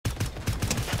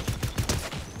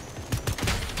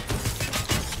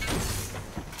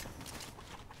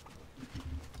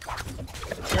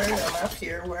I'm up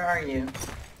here. Where are you?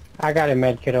 I got a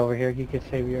med kit over here. You could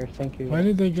save yours. Thank you. Where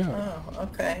did they go? Oh,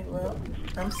 okay. Well,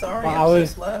 I'm sorry. Well, I'm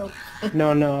so slow.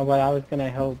 No, but I was gonna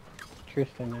help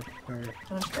Tristan at first.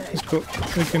 Okay. It's cool.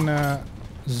 We can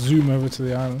zoom over to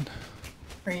the island.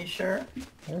 Are you sure?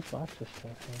 There's lots of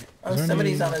stuff here. Oh, Is there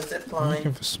somebody's any- on a zip I'm looking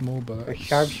line. for small A bullets.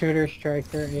 sharpshooter,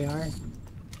 striker, AR.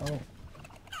 Oh,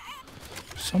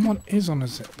 Someone is on a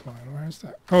zip line. Where is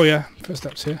that? Oh yeah,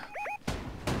 footsteps here.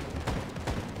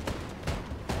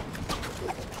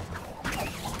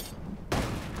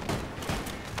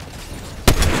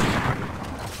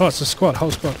 Oh, it's a squad,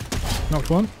 whole squad. Knocked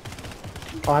one.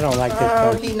 oh I don't like this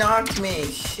Oh, gun. he knocked me.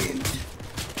 Shoot.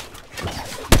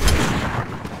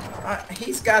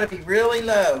 He's got to be really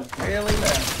low. Really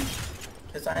low.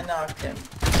 Because I knocked him.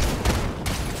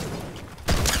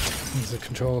 He's a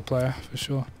controller player for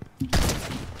sure.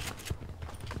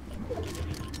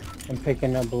 I'm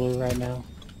picking up blue right now.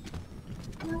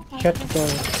 Shut the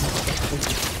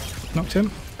door. Knocked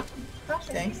him.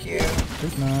 Thank you.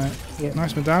 Good night. Yeah.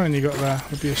 Nice medallion you got there.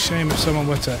 Would be a shame if someone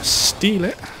were to steal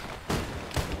it.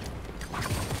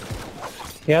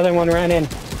 The other one ran in.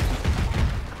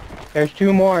 There's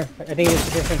two more. I think it's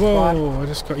a different squad. Whoa! I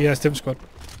just got yeah, it's different squad.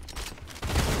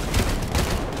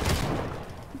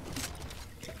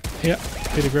 Yeah,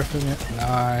 Peter Griffin. Yeah,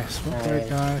 nice. Well played,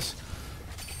 guys.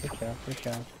 Good job, good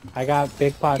job. I got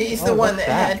big pots. He's the one that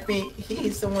had me.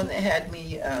 He's the one that had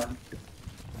me.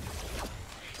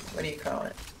 What do you call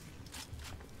it?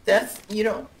 That's you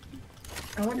don't.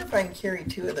 I wonder if I can carry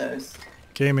two of those.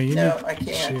 Gamer, you No, need I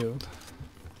can't. shield.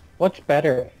 What's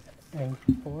better?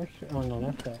 Force? Oh no,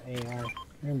 that's the AR.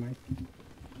 Never mind.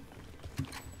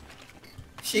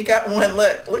 She got one.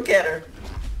 Look at her.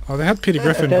 Oh, they had Peter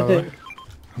Griffin by the way.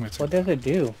 I'm gonna take What does it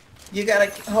do? You gotta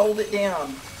hold it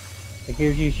down. It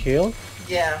gives you shield?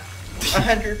 Yeah,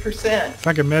 100%. It's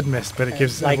like a med mist, but it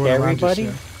gives Like everyone around you everybody?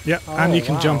 shield. Yeah, Oh, and you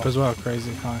can wow. jump as well,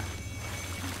 crazy high.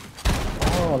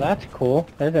 Oh, that's cool.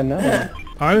 There's another one.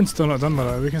 Island's still not done by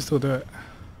the way, we can still do it.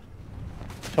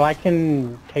 So I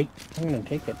can take, I'm gonna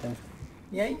take it then.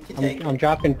 Yeah, you can take I'm it.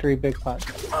 dropping 3 big pots.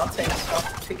 I'll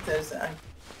pick those. I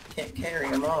can't carry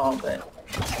them all, but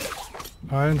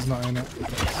Island's not in it.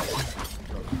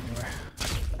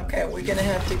 okay, we're gonna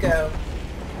have to go.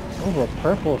 Oh, a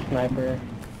purple sniper.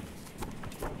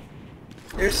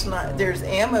 There's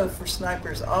ammo for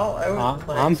snipers all over the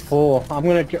place. I'm full. I'm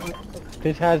gonna,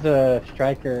 this has a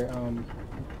striker,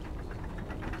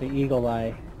 the eagle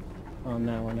eye on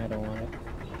that one. I don't want it.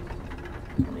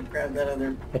 Let me grab that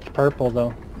other It's purple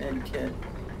though. med kit.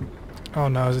 Oh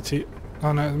no, there's a team.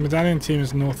 Oh no, the medallion team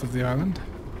is north of the island.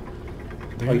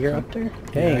 They're Oh, gonna you're come- up there? Yeah,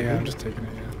 Dang. yeah, I'm just taking it,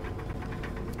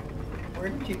 yeah. Where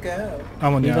did you go?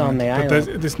 I'm on the He's on island. the But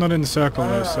island. it's not in the circle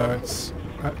though, so Oh. it's...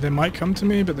 they might come to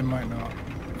me, but they might not.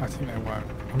 I think they won't.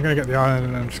 I'm gonna get the island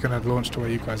and I'm just gonna launch to where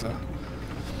you guys are.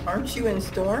 Aren't you in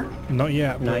storm? Not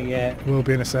yet, but Not yet. we'll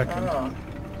be in a second. Oh,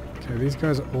 Okay, these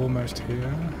guys are almost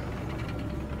here,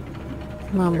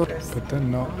 Come on, boy. but they're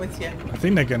not. I'm with you. I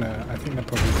think they're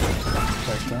probably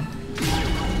break down.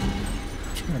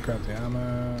 Just gonna grab the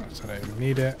ammo, so I don't even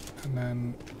need it, and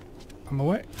then I'm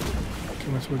away.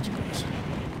 Coming towards you guys.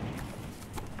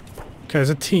 Okay, there's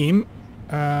a team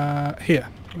here.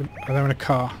 They're in a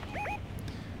car.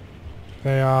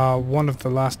 They are one of the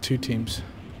last 2 teams.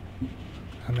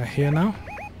 And they're here now.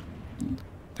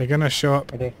 They're gonna show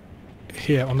up Are they?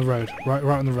 here on the road. Right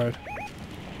on the road.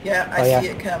 Yeah, I Oh, yeah. see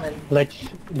it coming.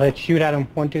 Let's shoot at him.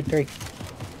 1, 2, 3.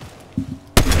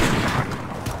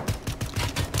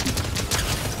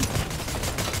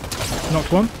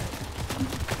 Knocked one.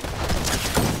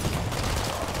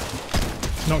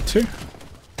 Knocked 2.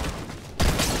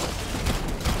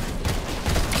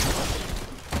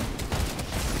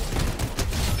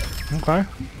 Okay,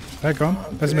 they're gone. Oh,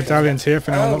 There's good. medallions here if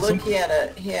anyone Oh, wants look, them.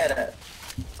 he had a.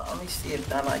 Let me see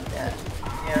if I like that.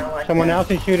 Yeah, I like Someone that.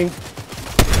 else is shooting.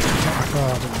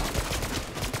 Oh,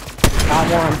 Got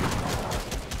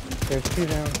one. There's 2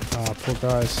 down. oh, poor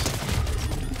guys.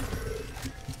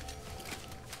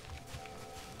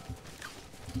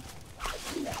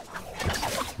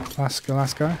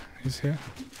 Last guy, he's here.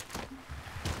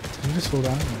 Did he just fall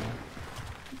down?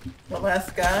 The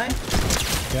last guy?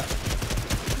 Yeah.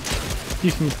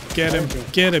 You can get him.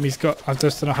 Get him. He's got. I've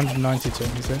just done 190 to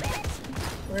him. He's there.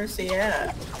 Where's he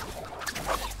at?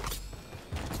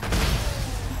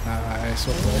 Nice.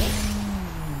 Well played.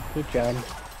 Good job.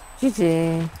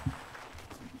 GG.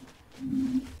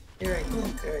 Very good,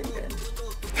 very good.